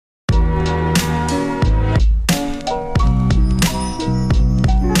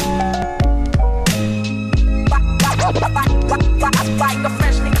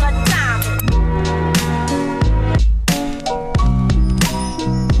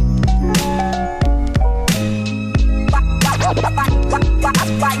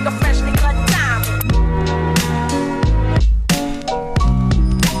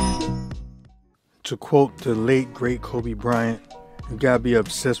quote the late great Kobe Bryant, you gotta be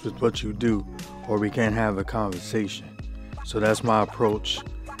obsessed with what you do or we can't have a conversation. So that's my approach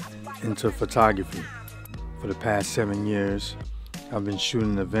into photography. For the past 7 years, I've been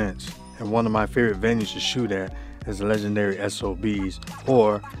shooting events, and one of my favorite venues to shoot at is the Legendary SOBs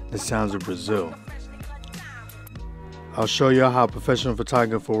or the Sounds of Brazil. I'll show y'all how a professional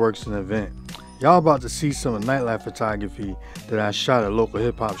photographer works an event. Y'all about to see some of nightlife photography that I shot at a local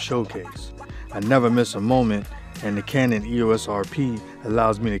hip-hop showcase. I never miss a moment, and the Canon EOS RP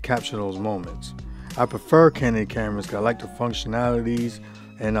allows me to capture those moments. I prefer Canon cameras because I like the functionalities,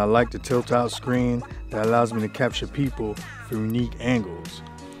 and I like the tilt-out screen that allows me to capture people from unique angles.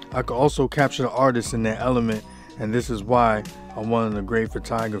 I can also capture the artists in their element, and this is why I'm one of the great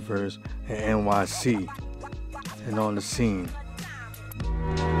photographers in NYC and on the scene.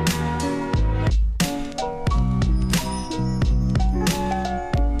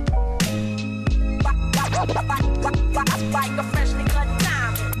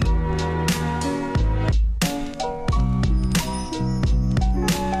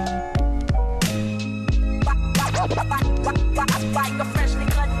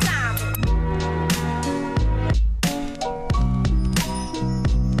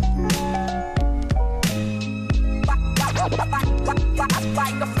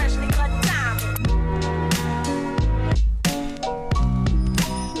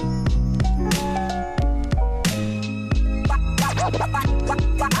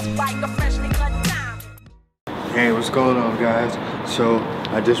 Hey, what's going on, guys? So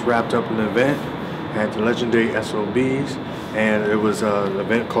I just wrapped up an event at the Legendary SOBs, and it was an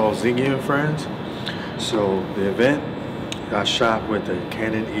event called DIGIC and Friends. So the event I shot with the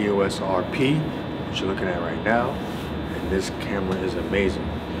Canon EOS RP, which you're looking at right now, and this camera is amazing.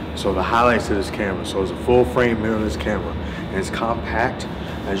 So the highlights of this camera, so it's a full frame mirrorless camera, and it's compact,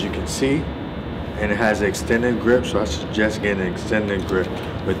 as you can see, and it has an extended grip, so I suggest getting an extended grip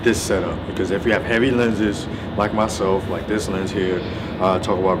with this setup, because if you have heavy lenses like myself, like this lens here, I'll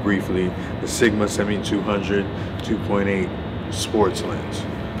talk about briefly, the Sigma 7200 2.8 sports lens.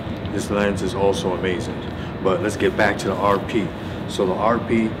 This lens is also amazing. But let's get back to the RP. So the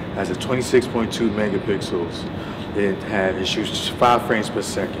RP has a 26.2 megapixels. It shoots 5 frames per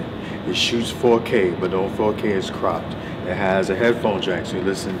second. It shoots 4K, but the 4K is cropped. It has a headphone jack, so you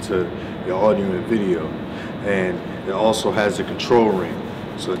listen to your audio and video. And it also has a control ring.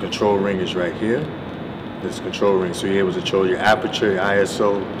 So the control ring is right here. This control ring, so you're able to control your aperture, your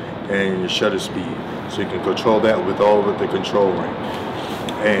ISO, and your shutter speed. So you can control that with the control ring.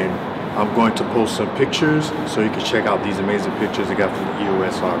 And I'm going to post some pictures so you can check out these amazing pictures I got from the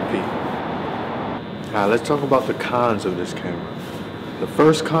EOS RP. Now let's talk about the cons of this camera. The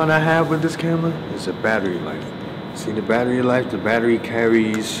first con I have with this camera is the battery life. See the battery life? The battery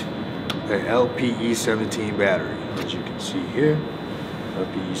carries an LPE17 battery, as you can see here.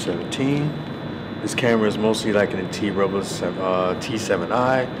 LPE17. This camera is mostly like an T-Rubber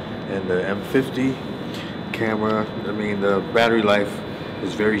T7i and the M50 camera. I mean, the battery life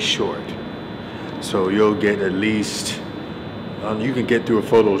is very short, so you'll get at least you can get through a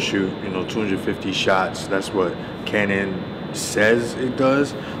photo shoot, 250 shots. That's what Canon says it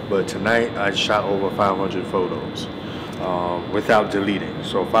does, but tonight I shot over 500 photos without deleting.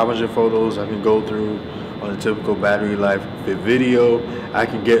 So 500 photos I can go through on a typical battery life. For video, I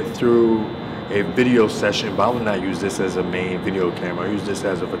can get through a video session, but I would not use this as a main video camera. I use this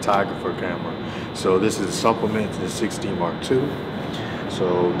as a photographer camera. So this is a supplement to the 6D Mark II.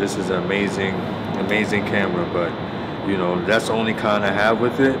 So this is an amazing camera, but that's the only con I have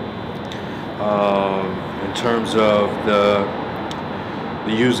with it. In terms of the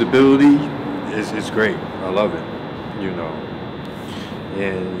usability, it's great. I love it,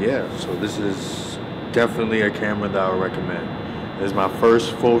 And yeah, so this is definitely a camera that I would recommend. This is my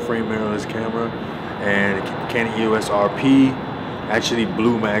first full frame mirrorless camera, and Canon EOS RP actually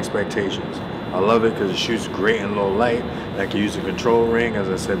blew my expectations. I love it because it shoots great in low light. I can use the control ring, as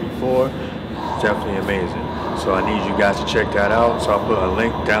I said before. It's definitely amazing. So I need you guys to check that out. So I'll put a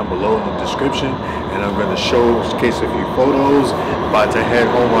link down below in the description, and I'm going to showcase a few photos. I'm about to head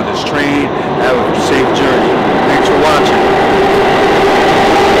home on this train. Have a safe journey. Thanks for watching.